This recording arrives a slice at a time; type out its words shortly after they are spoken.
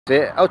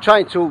I'll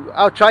try too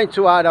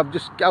hard.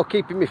 I'll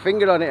keeping my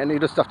finger on it, and you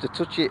just have to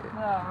touch it. Oh,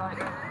 right.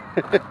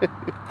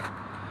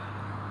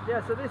 Yeah,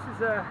 so this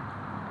is a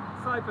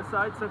side by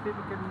side, so you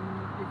can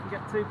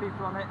get two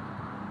people on it.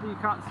 You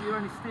can't, so you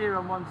only steer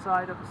on one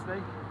side,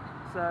 obviously.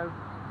 So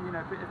you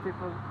know, if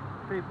people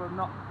have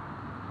not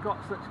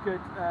got such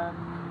good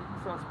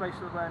sort of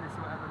spatial awareness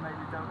or whatever, maybe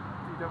you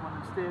don't want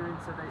them steering,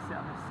 so they sit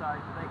on this side,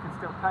 but they can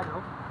still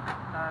pedal.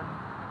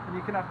 And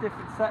you can have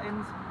different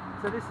settings.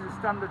 So this is a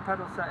standard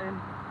pedal setting.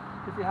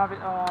 If you have it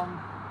on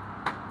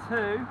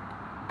 2,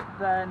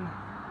 then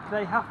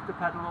they have to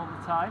pedal all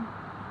the time.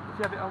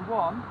 If you have it on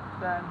 1,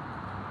 then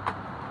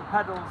the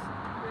pedals,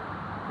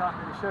 I can't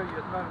really show you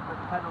at the moment, but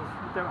the pedals,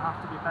 you don't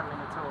have to be pedaling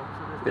at all.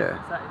 So there's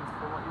different settings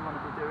for what you want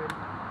to be doing.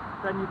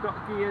 Then you've got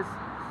gears.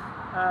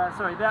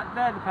 Sorry, they're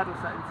the pedal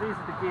settings. These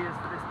are the gears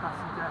for this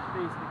passenger.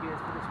 These are the gears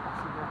for this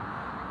passenger.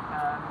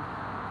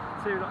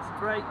 2 lots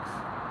of brakes.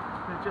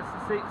 Adjust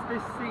the seats.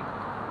 This seat.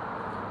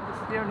 This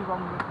is the only one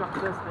we've got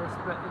that does this,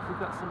 but if you've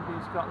got somebody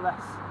who's got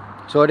less,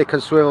 so they can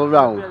swivel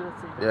round. They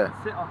can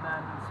sit on there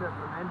and swivel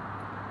them in.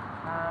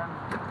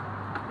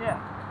 Yeah.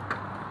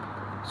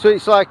 So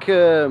it's like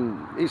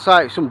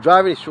some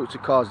driving instructor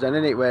cars then,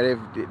 isn't it? Where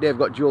they've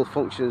got dual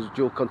functions,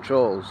 dual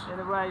controls. In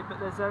a way, but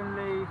you've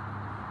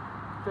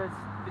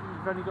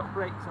only got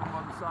brakes on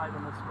one side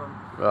on this one.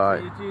 Right.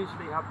 So you'd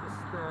usually have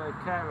the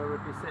carer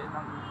would be sitting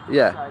on the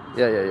side.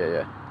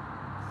 Yeah.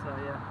 So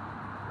yeah.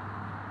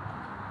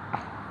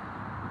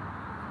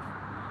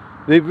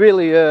 They've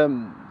really, they're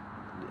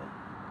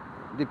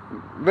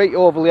very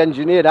overly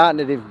engineered, aren't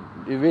they? They've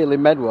really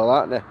made well,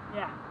 aren't they?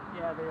 Yeah,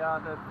 they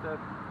are.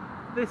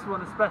 This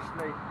one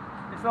especially,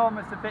 it's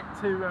almost a bit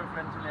too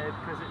over-engineered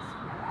because it's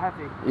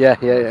heavy. Yeah.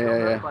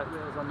 Like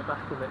wheels on the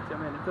back of it. I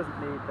mean, it doesn't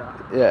need that.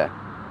 Yeah.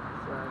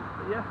 So,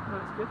 but yeah, no,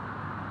 it's good.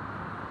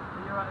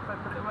 Are you alright if I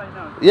put it away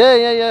now?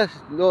 Yeah.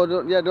 No,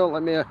 don't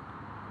let me.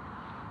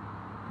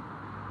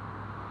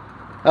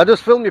 I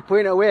just filmed you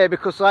putting it away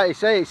because, like you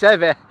say, it's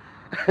heavy.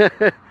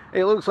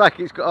 It looks like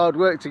it's got hard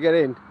work to get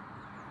in.